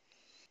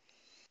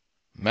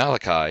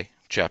Malachi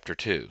chapter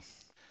 2.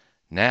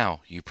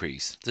 Now, you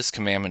priests, this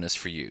commandment is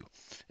for you.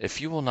 If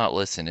you will not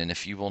listen, and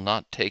if you will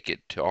not take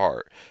it to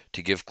heart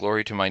to give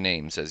glory to my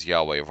name, says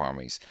Yahweh of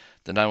armies,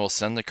 then I will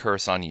send the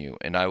curse on you,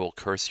 and I will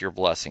curse your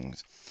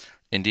blessings.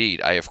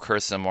 Indeed, I have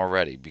cursed them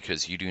already,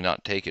 because you do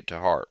not take it to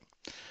heart.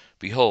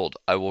 Behold,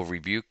 I will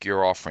rebuke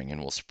your offering,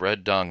 and will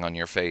spread dung on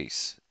your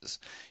faces,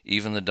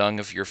 even the dung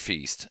of your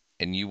feast,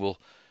 and you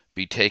will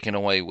be taken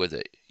away with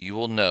it. You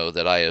will know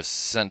that I have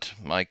sent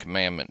my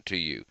commandment to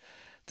you,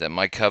 that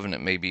my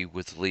covenant may be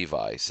with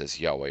Levi, says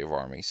Yahweh of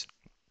armies.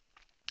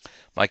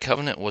 My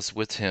covenant was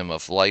with him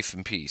of life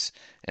and peace,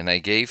 and I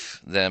gave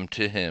them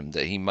to him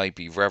that he might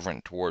be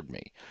reverent toward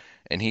me.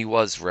 And he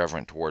was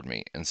reverent toward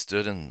me, and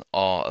stood in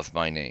awe of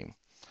my name.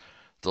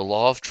 The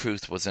law of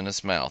truth was in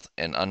his mouth,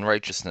 and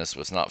unrighteousness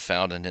was not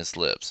found in his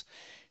lips.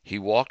 He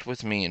walked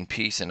with me in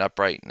peace and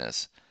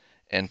uprightness,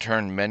 and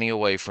turned many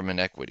away from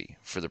iniquity.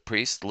 For the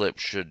priest's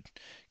lips should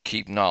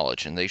keep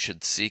knowledge, and they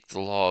should seek the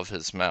law of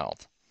his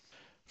mouth.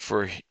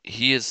 For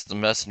he is the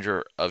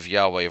messenger of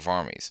Yahweh of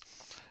armies.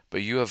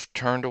 But you have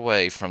turned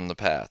away from the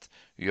path.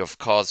 You have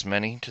caused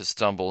many to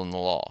stumble in the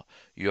law.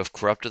 You have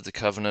corrupted the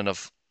covenant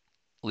of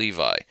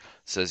Levi,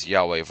 says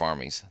Yahweh of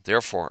armies.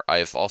 Therefore I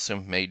have also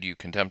made you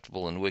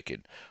contemptible and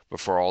wicked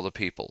before all the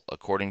people,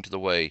 according to the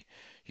way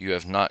you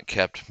have not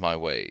kept my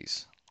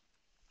ways,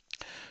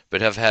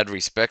 but have had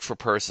respect for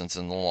persons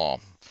in the law.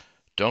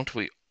 Don't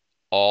we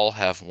all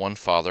have one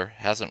Father?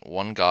 Hasn't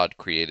one God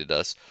created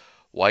us?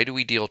 Why do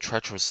we deal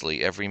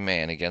treacherously every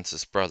man against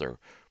his brother,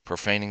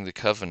 profaning the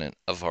covenant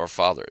of our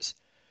fathers?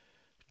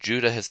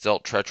 Judah has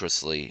dealt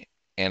treacherously,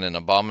 and an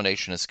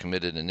abomination is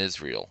committed in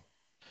Israel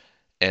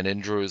and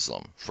in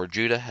Jerusalem. For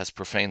Judah has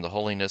profaned the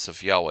holiness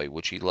of Yahweh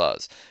which he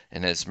loves,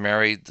 and has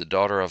married the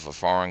daughter of a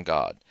foreign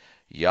god.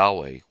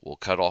 Yahweh will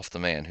cut off the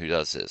man who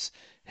does this,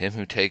 him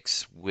who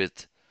takes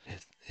with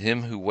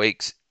him who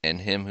wakes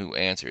and him who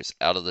answers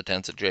out of the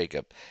tents of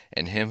Jacob,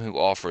 and him who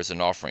offers an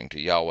offering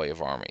to Yahweh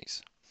of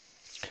armies.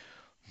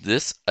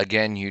 This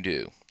again you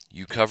do.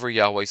 You cover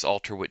Yahweh's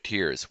altar with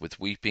tears, with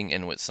weeping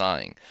and with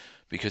sighing,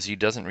 because he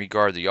doesn't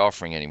regard the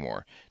offering any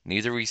more,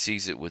 neither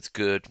receives it with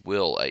good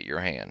will at your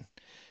hand.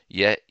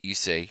 Yet you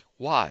say,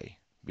 Why?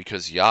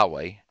 Because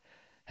Yahweh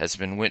has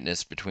been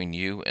witness between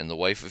you and the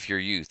wife of your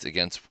youth,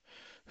 against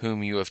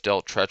whom you have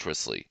dealt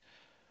treacherously,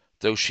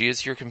 though she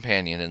is your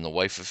companion and the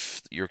wife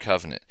of your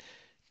covenant.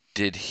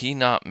 Did he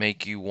not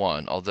make you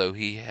one, although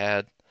he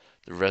had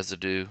the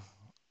residue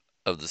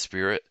of the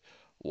Spirit?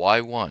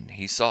 Why one?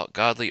 He sought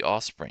godly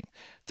offspring.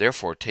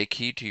 Therefore take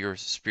heed to your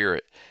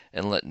spirit,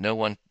 and let no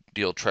one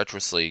deal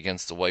treacherously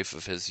against the wife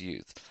of his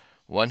youth.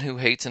 One who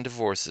hates and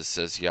divorces,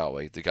 says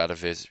Yahweh, the God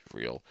of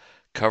Israel,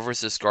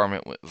 covers his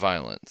garment with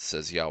violence,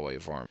 says Yahweh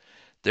of armies.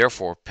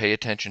 Therefore pay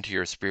attention to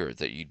your spirit,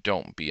 that you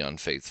don't be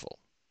unfaithful.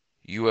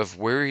 You have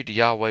wearied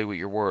Yahweh with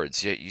your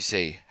words, yet you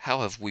say,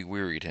 How have we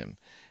wearied him?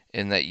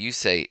 In that you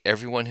say,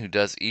 Everyone who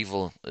does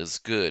evil is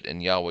good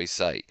in Yahweh's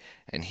sight,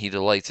 and he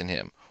delights in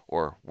him.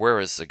 Or, where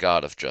is the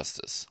God of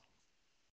justice?